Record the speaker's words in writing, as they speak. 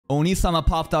Oni-sama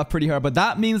popped off pretty hard, but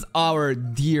that means our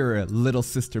dear little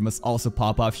sister must also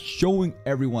pop off, showing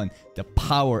everyone the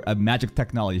power of magic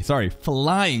technology. Sorry,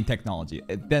 flying technology.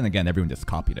 Then again, everyone just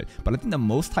copied it. But I think the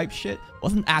most hype shit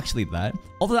wasn't actually that.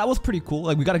 Although that was pretty cool.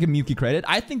 Like, we gotta give MIYUKI credit.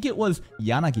 I think it was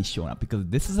Yanagi showing up because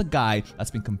this is a guy that's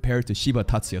been compared to Shiba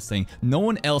Tatsuya, saying no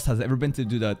one else has ever been to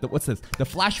do the what's this? The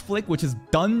flash flick, which is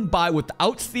done by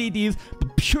without CDs,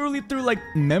 but purely through like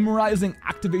memorizing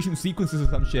activation sequences or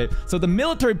some shit. So the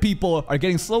military people are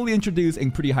getting slowly introduced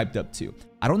and pretty hyped up too.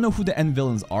 I don't know who the end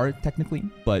villains are technically,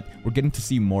 but we're getting to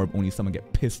see more of Oni-sama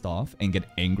get pissed off and get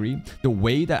angry. The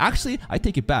way that, actually, I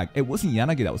take it back. It wasn't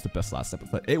Yanagi that was the best last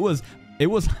episode. It was I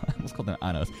almost called them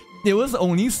Anas. It was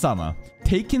Oni-sama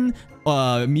taking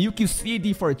MIYUKI's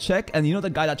CD for a check, and you know the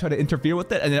guy that tried to interfere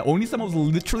with it, and then Oni-sama was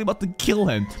literally about to kill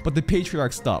him, but the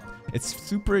Patriarch stopped. It's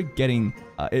super getting,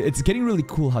 it's getting really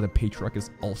cool how the Patriarch is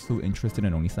also interested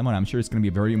in Oni-sama, and I'm sure it's going to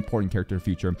be a very important character in the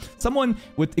future. Someone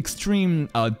with extreme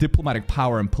diplomatic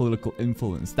power and political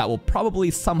influence that will probably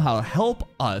somehow help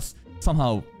us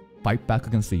somehow fight back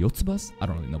against the Yotsubas? I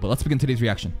don't really know, but let's begin today's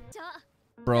reaction.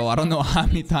 Bro, I don't know how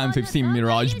many times we've seen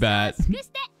Mirage Bat.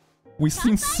 We've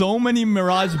seen so many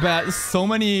Mirage Bats, so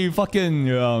many fucking,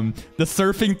 the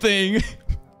surfing thing.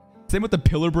 Same with the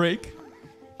pillar break.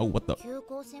 Oh, what the?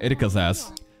 Erika's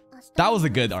ass. That was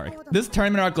a good arc. This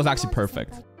tournament arc was actually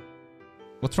perfect.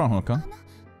 What's wrong, Mahouka?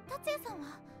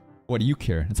 What do you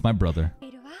care? It's my brother.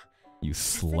 You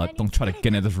slut. Don't try to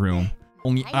get in this room.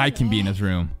 Only I can be in this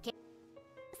room. What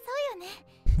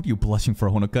are you blushing for,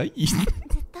 Honoka?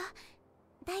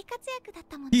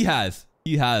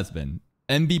 He has been.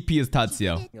 MVP is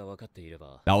Tatsuya.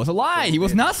 That was a lie. He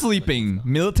was not sleeping.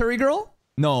 Military girl?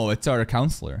 No, it's our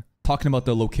counselor. Talking about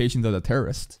the locations of the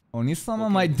terrorists. Oni-sama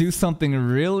might do something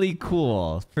really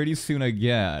cool pretty soon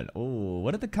again. Oh,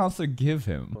 what did the counselor give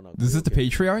him? This is the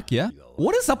Patriarch, yeah?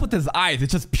 What is up with his eyes?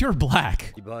 It's just pure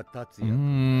black. The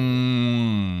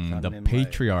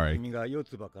Patriarch.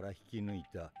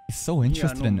 He's so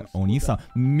interested in Oni-sama.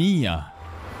 Mia.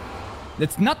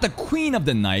 It's not the Queen of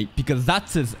the Night, because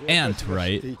that's his aunt,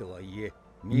 right?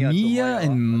 Mia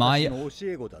and Maya.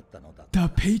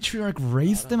 The Patriarch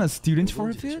raised them as students for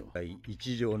a bit?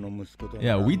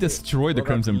 Yeah, we destroyed the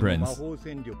Crimson Prince.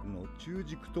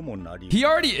 He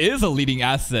already is a leading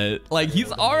asset. Like,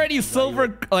 he's already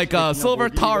silver, like, Silver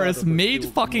Taurus, made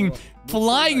fucking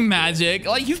flying magic.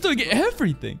 Like, he's doing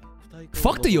everything.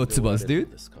 Fuck the Yotsubas,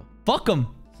 dude. Fuck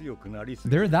them.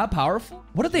 They're that powerful?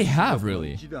 What do they have,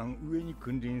 really?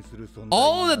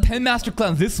 All the 10 Master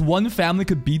Clans, this one family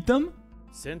could beat them?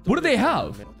 What do they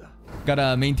have?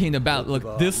 Gotta maintain the balance.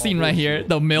 Look, this scene right here.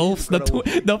 The MILFs,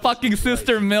 the fucking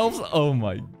sister MILFs. Oh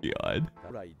my god.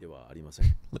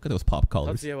 Look at those pop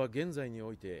colors.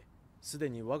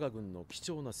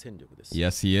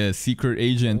 Yes, he is. Secret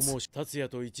agent.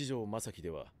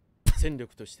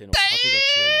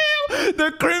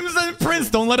 The Crimson Prince!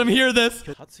 Don't let him hear this!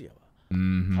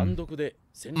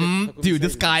 Dude,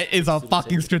 this guy is a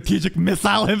fucking strategic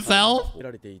missile himself!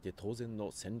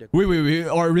 Wait.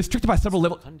 Or restricted by several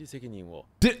levels.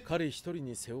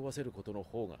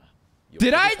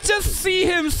 Did I just see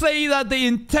him say that they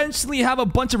intentionally have a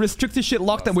bunch of restricted shit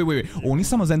locked down? Wait.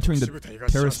 Oni-sama's entering the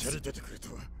terrorists.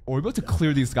 Are we about to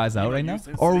clear these guys out right now?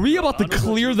 Are we about to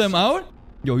clear them out?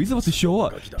 Yo, he's about to show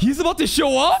up. He's about to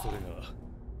show up?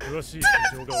 Dude,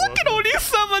 look at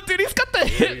Oni-sama, dude. He's got the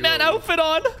hitman outfit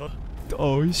on.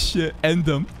 Oh, shit. End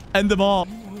them. End them all.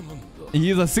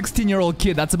 He's a 16-year-old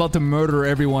kid that's about to murder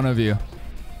every one of you.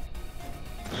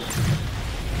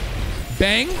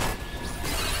 Bang.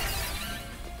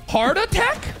 Heart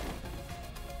attack?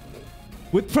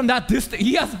 From that distance.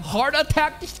 He has heart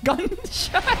attack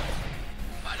gunshot.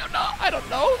 I don't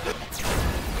know.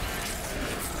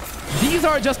 These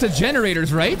are just the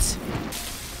generators, right?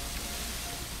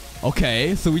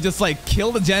 Okay, so we just like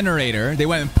kill the generator. They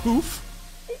went and poof.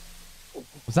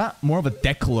 Was that more of a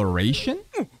declaration?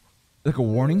 Like a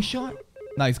warning shot?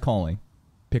 Nice calling.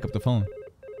 Pick up the phone.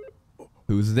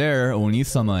 Who's there?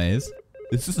 Oni-sama is.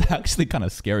 This is actually kind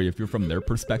of scary if you're from their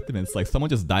perspective. And it's like someone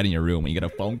just died in your room and you get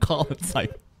a phone call. It's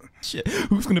like, shit,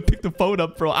 who's gonna pick the phone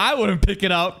up, bro? I wouldn't pick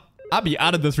it up. I'd be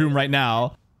out of this room right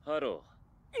now. Haro.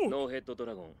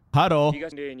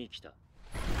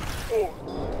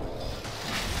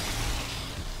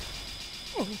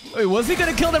 Wait, was he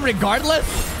gonna kill them regardless?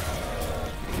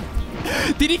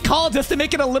 Did he call just to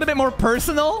make it a little bit more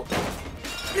personal?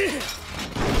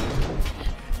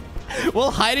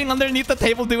 Will hiding underneath the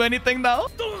table do anything though?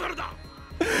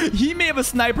 He may have a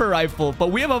sniper rifle,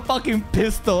 but we have a fucking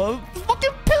pistol.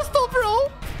 Fucking pistol,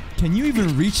 bro! Can you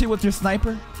even reach it with your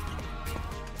sniper?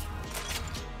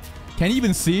 Can you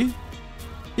even see?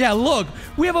 Yeah, look.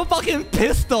 We have a fucking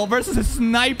pistol versus a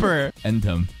sniper. End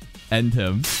him. End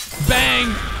him.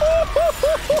 Bang!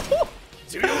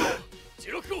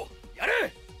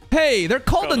 Hey, they're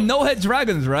called the no-head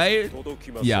dragons, right?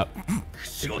 Yeah.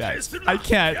 I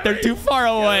can't. They're too far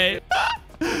away.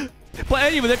 But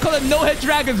anyway, they're called the no-head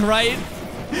dragons, right?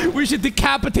 We should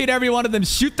decapitate every one of them.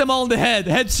 Shoot them all in the head.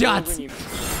 Headshots.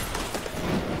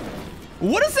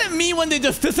 What does it mean when they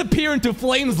just disappear into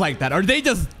flames like that? Are they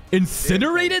just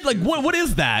incinerated? Like, what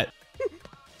is that?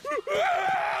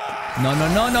 No,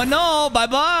 no, no, no, no.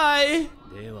 Bye-bye.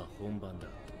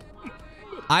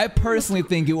 I personally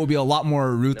think it would be a lot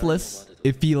more ruthless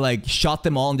if he, like, shot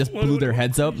them all and just blew their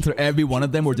heads up. So every one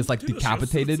of them were just, like,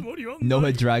 decapitated.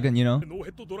 No-head dragon, you know?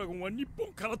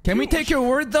 Can we take your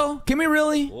word, though? Can we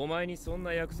really?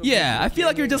 Yeah, I feel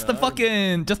like you're just a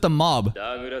fucking... just a mob.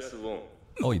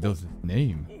 Oh, that was his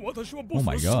name. Oh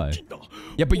my god.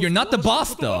 Yeah, but you're not the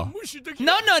boss, though.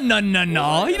 No, no, no, no,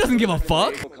 no. He doesn't give a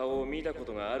fuck.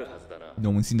 No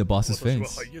one's seen the boss's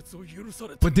face.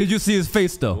 But did you see his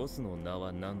face, though?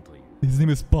 His name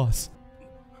is Boss.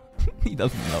 He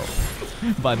doesn't know.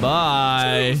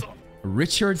 Bye-bye.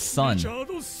 Richard's son.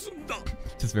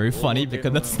 Just very funny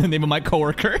because that's the name of my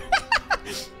coworker.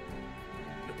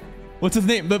 What's his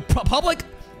name? The public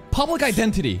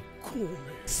identity.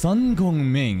 Sun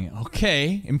Gongming.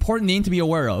 Okay. Important name to be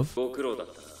aware of.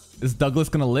 Is Douglas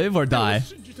gonna live or die?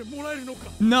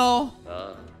 No.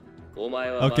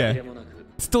 Okay.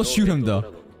 Still shoot him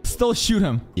though. Still shoot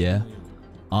him. Yeah.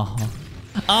 Uh-huh.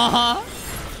 Uh-huh.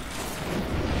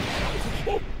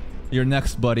 You're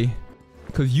next, buddy.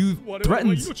 Because you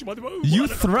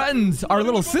threatened our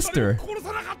little sister.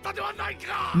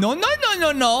 No, no, no,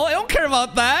 no, no. I don't care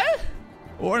about that.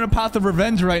 We're on a path of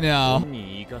revenge right now.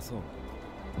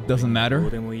 Doesn't matter.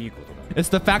 It's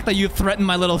the fact that you threatened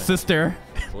my little sister.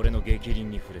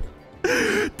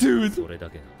 Dude.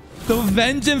 The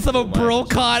vengeance of a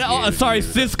bro-con. Oh, sorry,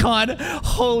 sis-con.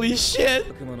 Holy shit.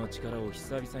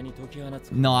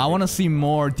 No, I want to see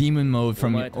more demon mode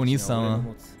from Onii-sama.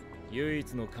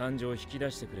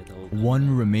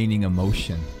 One remaining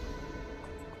emotion.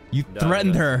 You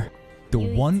threatened her. The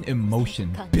one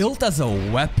emotion built as a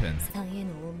weapon.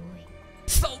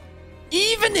 So,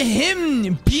 even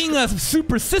him being a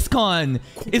super siscon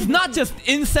is not just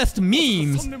incest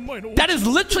memes. That is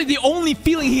literally the only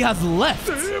feeling he has left.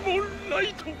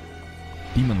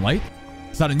 Demon Light?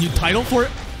 Is that a new title for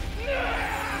it?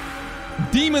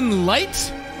 Demon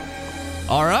Light?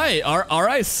 Alright,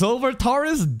 alright. Silver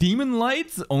Taurus, Demon Light,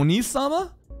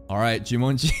 Onii-sama? Alright,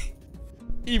 Jumonji.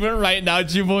 Even right now,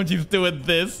 Jumonji's doing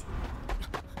this.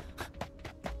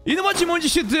 You know what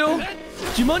Jumonji should do?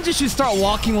 Jumonji should start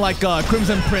walking like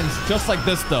Crimson Prince. Just like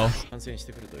this, though.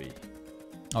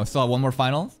 Oh, still one more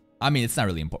final? I mean, it's not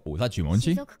really important. Oh, is that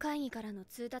Jumonji? Is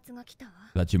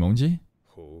that Jumonji?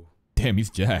 Damn, he's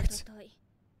jacked.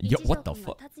 Yo, what the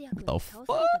fuck? What the fuck?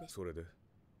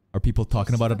 Are people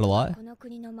talking about it a lot?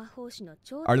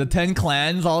 Are the 10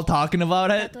 clans all talking about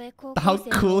it? How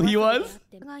cool he was?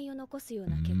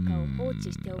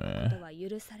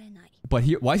 But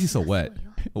why is he so wet?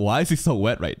 Why is he so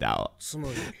wet right now?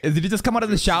 Did he just come out of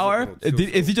the shower?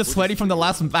 Is he just sweaty from the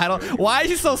last battle? Why is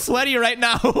he so sweaty right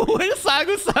now?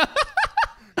 Sagu-san?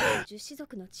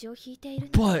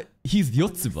 But he's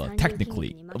Yotsuba,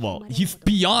 technically. Well, he's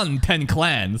beyond 10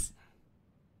 clans.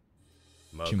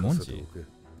 Jumonji?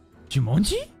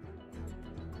 Jumonji?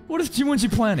 What is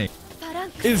Jumonji planning?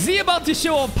 Is he about to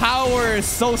show a power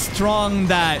so strong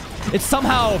that it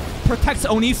somehow protects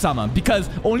Onii-sama? Because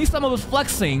Onii-sama was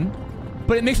flexing,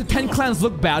 but it makes the 10 clans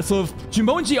look bad. So if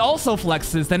Jumonji also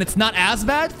flexes, then it's not as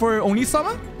bad for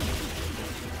Onii-sama?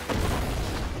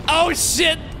 Oh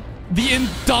shit! The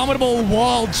indomitable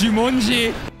wall,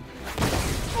 Jumonji.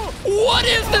 What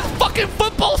is this fucking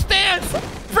football stance?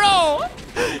 Bro!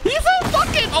 He's a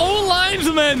fucking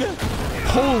O-linesman!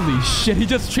 Holy shit, he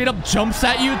just straight up jumps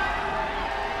at you.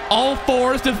 All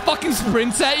fours, just fucking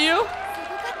sprints at you?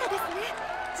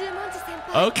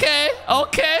 Okay,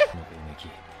 okay.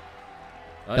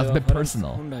 That's a bit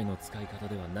personal.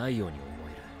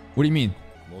 What do you mean?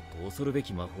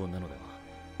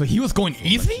 But he was going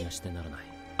easy?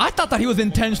 I thought that he was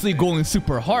intentionally going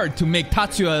super hard to make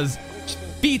Tatsuya's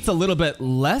feats a little bit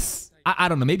less. I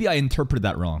don't know, maybe I interpreted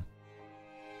that wrong.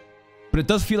 But it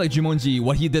does feel like Jumonji,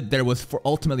 what he did there was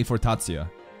ultimately for Tatsuya.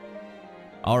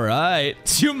 Alright.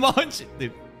 Jumonji.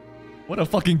 Dude, what a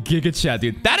fucking giga chat,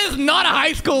 dude. That is not a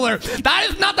high schooler. That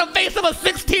is not the face of a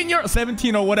 16-year-old.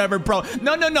 17 or whatever, bro.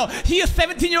 No, no, no. He is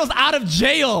 17-year-olds out of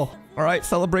jail. Alright,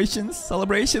 celebrations.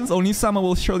 Oni-sama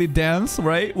will surely dance,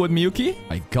 right? With Miyuki.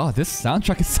 My god, this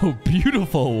soundtrack is so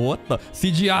beautiful. What the?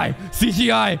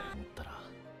 CGI!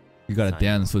 You gotta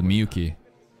dance with Miyuki.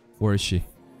 Where is she?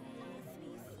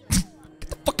 Get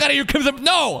the fuck out of here, Crimson!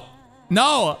 No!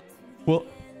 Well,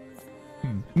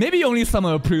 maybe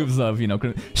Oni-sama approves of, you know,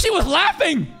 she was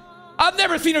laughing! I've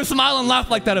never seen her smile and laugh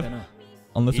like that.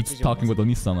 Unless it's talking with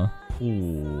Oni-sama.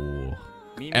 Ooh.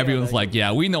 Everyone's like,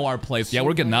 yeah, we know our place. Yeah,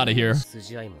 we're getting out of here.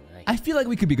 I feel like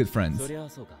we could be good friends.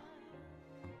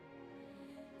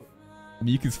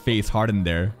 Miyuki's face hardened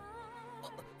there.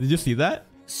 Did you see that?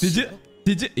 Did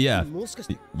you? Yeah.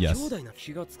 Yes.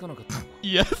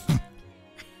 Yes.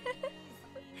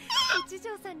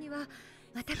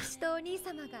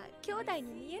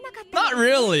 Not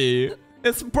really.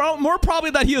 It's more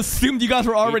probably that he assumed you guys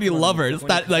were already lovers.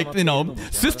 That, like, you know,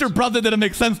 sister brother didn't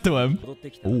make sense to him.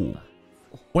 Ooh.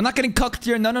 We're not getting cucked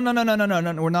here. No.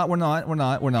 We're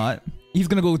not. He's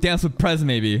gonna go dance with Prez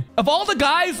maybe. Of all the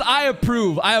guys, I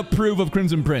approve. I approve of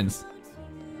Crimson Prince.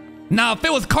 Now, if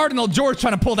it was Cardinal George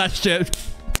trying to pull that shit.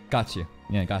 Got you.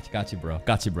 Yeah, got you,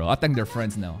 bro. I think they're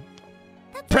friends now.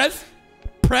 Prez?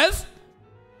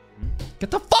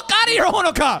 Get the fuck out of here,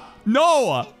 Honoka!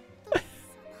 No!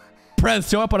 Prez,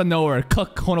 show up out of nowhere.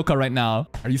 Cook Honoka right now.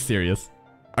 Are you serious?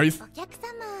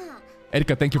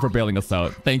 Erika, thank you for bailing us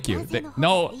out. Thank you.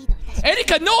 No.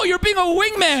 Erika, no! You're being a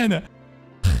wingman!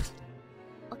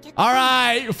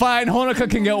 Alright, fine. Honoka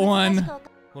can get one.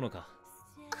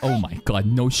 Oh my god,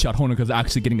 no shot. Honoka's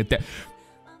actually getting a death.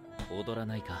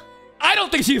 I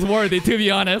don't think she's worthy, to be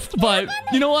honest. But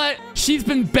you know what? She's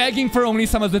been begging for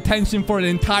Oni-sama's attention for an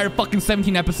entire fucking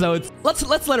 17 episodes. Let's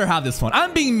let her have this one.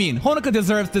 I'm being mean. Honoka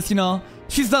deserves this, you know.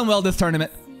 She's done well this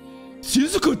tournament.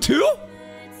 Shizuku too?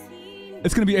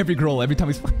 It's gonna be every girl every time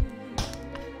he's...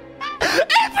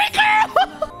 Every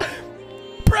girl!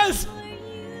 Prez!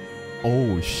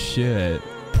 Oh shit.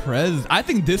 Prez. I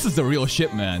think this is the real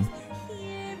shit, man.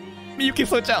 Miyuki's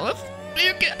so jealous.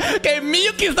 Okay,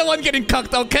 Miyuki's the one getting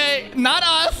cucked, okay? Not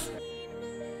us.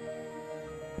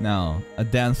 Now, a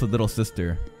dance with little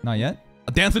sister. Not yet?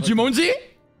 A dance with Jumonji?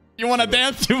 You want to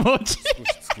dance,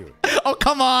 Jumonji? Oh,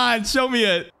 come on. Show me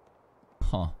it.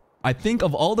 Huh. I think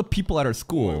of all the people at our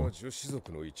school...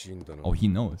 Oh, he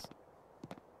knows.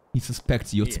 He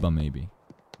suspects Yotsuba, maybe.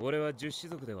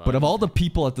 But of all the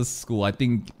people at this school, I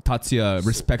think Tatsuya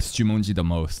respects Jumonji the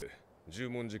most.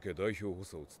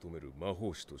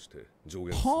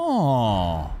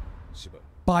 Huh.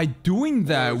 By doing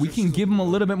that, we can give him a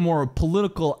little bit more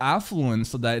political affluence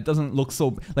so that it doesn't look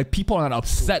so... Like, people are not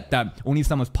upset that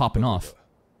Oni-sama's popping off.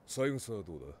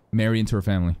 Marry into her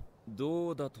family.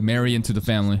 Marry into the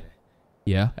family.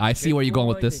 Yeah, I see where you're going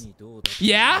with this.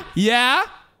 Yeah?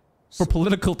 For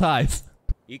political ties.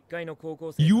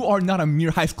 You are not a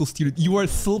mere high school student. You are a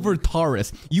silver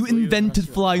Taurus. You invented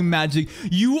flying magic.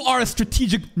 You are a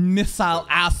strategic missile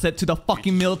asset to the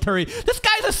fucking military. This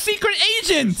guy's a secret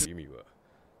agent!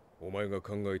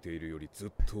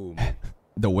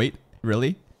 The weight?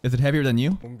 Really? Is it heavier than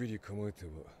you?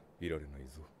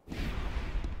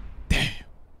 Damn.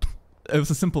 It was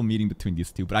a simple meeting between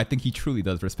these two, but I think he truly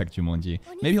does respect Jumonji.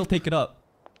 Maybe he'll take it up.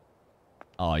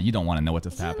 Oh, you don't want to know what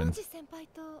just happened.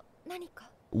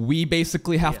 We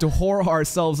basically have to whore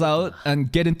ourselves out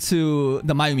and get into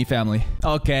the Mayumi family.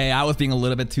 Okay, I was being a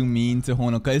little bit too mean to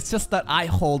Honoka. It's just that I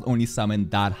hold Oni-sama in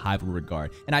that high of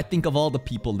regard. And I think of all the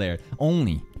people there,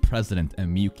 only President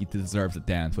and Miyuki deserves a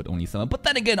dance with Oni-sama. But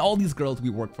then again, all these girls, we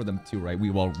work for them too, right? We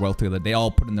all work together. They all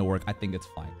put in the work. I think it's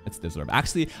fine. It's deserved.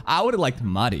 Actually, I would have liked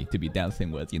Mari to be dancing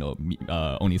with, you know,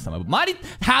 Oni-sama. But Mari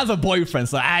has a boyfriend,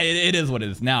 so it is what it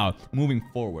is. Now, moving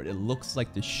forward, it looks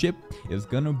like the ship is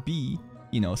gonna be,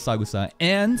 you know, Sagusa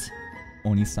and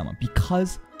Oni-sama.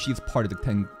 Because she's part of the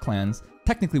 10 clans,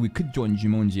 technically we could join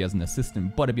Jumonji as an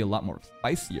assistant, but it'd be a lot more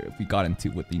spicier if we got into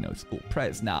with, you know, school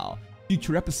prez. Now,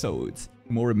 future episodes,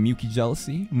 more of Miyuki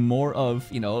jealousy, more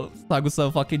of, you know,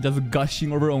 Sagusa fucking just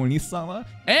gushing over Oni-sama.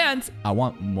 And I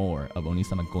want more of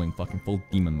Oni-sama going fucking full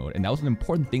demon mode. And that was an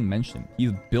important thing mentioned.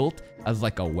 He's built as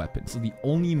like a weapon. So the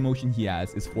only emotion he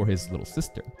has is for his little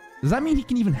sister. Does that mean he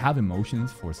can even have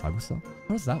emotions for Sagusa?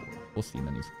 How does that work? We'll see in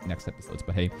the next episodes.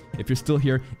 But hey, if you're still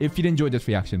here, if you enjoyed this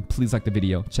reaction, please like the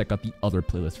video. Check out the other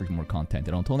playlist for more content.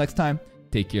 And until next time,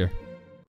 take care.